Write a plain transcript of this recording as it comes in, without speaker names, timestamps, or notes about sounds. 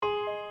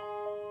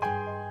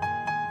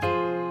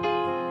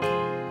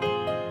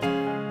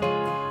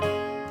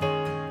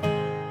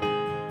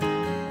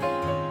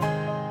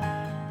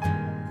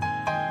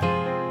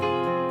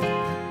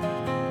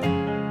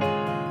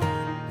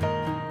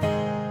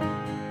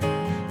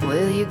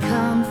Will you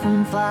come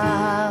from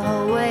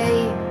far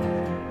away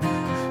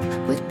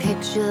with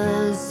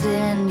pictures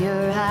in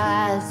your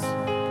eyes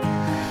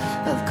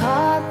of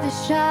coffee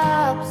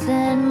shops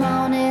and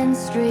morning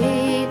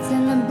streets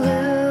in the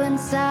blue and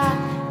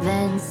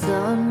silent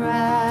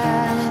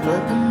sunrise?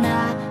 But the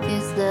night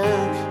is the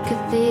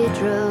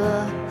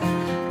cathedral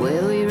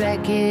where we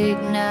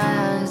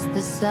recognize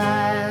the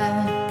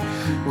sign.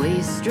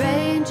 We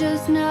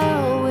strangers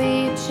know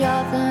each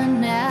other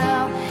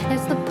now.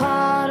 It's the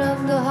part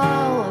of the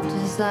whole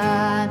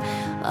design.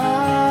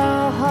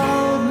 Oh,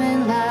 hold me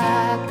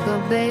like a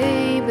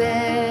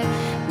baby,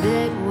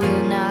 that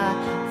we'll not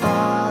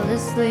fall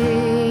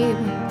asleep.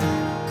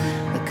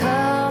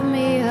 Curl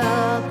me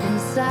up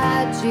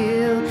inside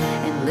you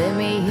and let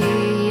me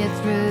hear you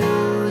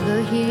through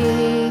the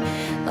heat.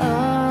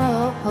 Oh,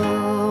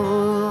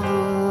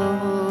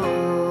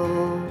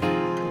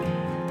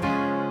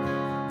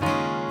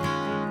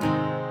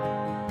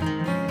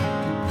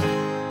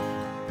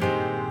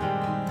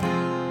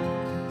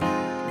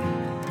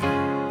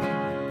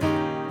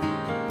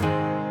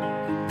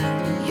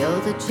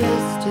 you're the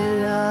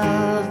jester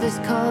of this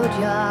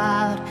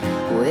courtyard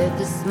with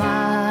a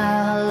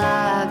smile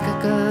like a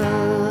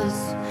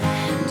ghost,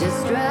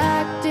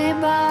 distracted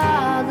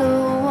by the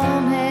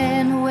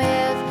woman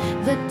with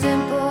the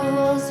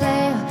dimples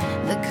and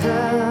the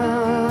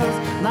curls,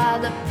 by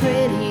the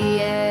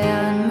pretty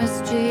and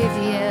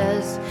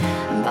mischievous,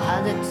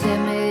 by the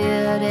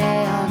timid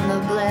and the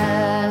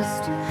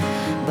blessed,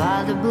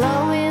 by the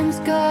blowing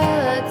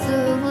skirts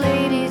of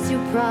ladies you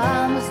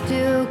promised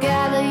to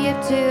gather you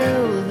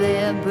to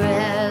their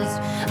breast.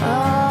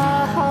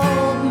 Oh,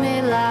 hold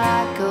me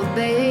like a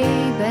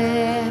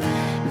baby,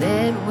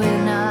 that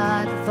will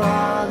not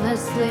fall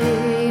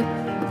asleep.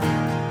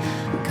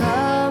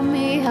 Curl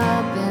me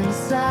up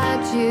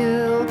inside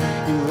you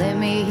and let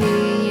me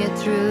hear you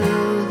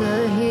through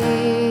the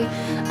heat.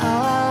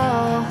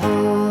 Oh,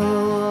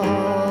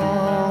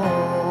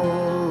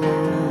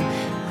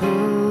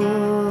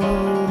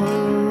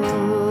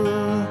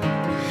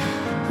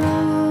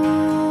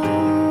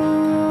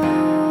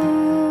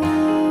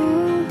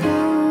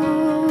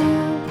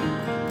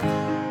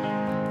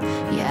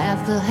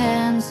 the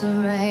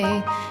handsome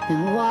rain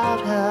and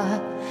water,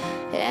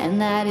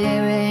 and that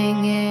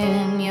earring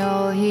in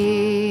your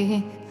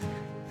ear,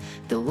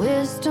 the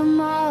wisdom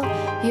of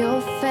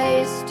your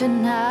face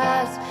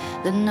denies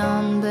the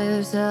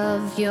numbers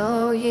of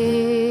your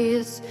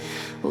years,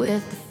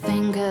 with the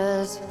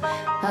fingers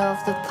of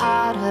the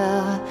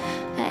potter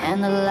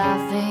and the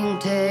laughing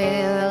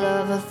tale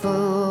of a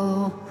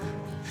fool,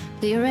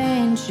 the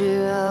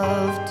arranger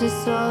of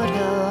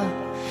disorder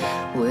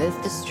with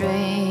the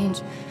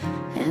strange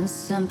and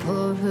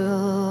simple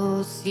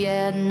rules.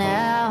 Yet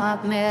now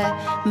I've met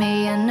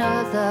me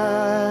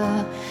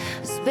another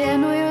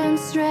spinwheel and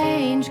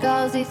strange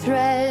gauzy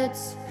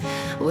threads,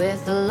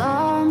 with a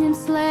long and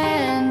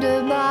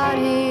slender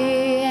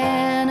body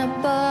and a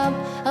bump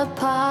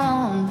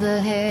upon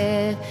the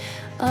head.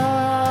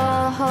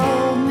 Oh,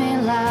 hold me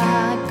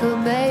like a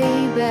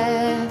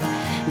baby,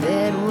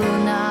 that will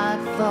not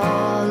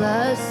fall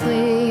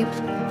asleep.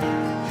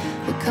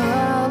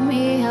 Curl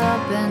me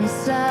up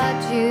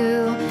inside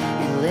you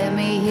and let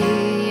me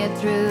hear you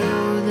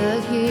through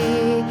the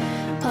heat.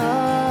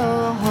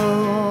 Oh,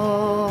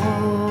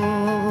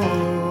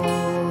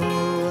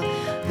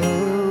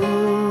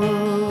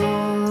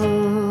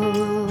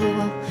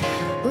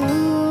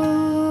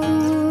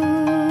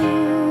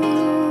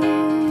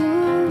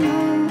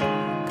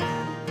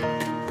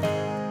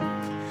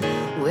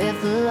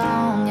 with a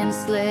long and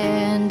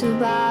slender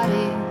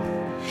body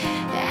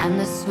and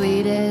the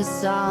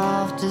sweetest,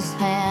 softest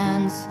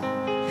hands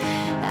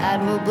that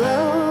will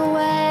blow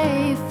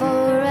away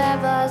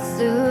forever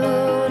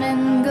soon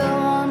and go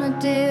on a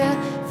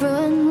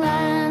different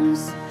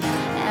lands.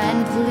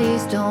 And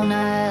please don't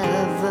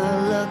ever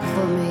look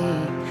for me,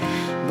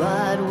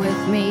 but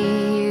with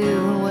me you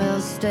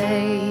will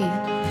stay,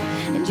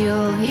 and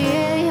you'll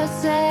hear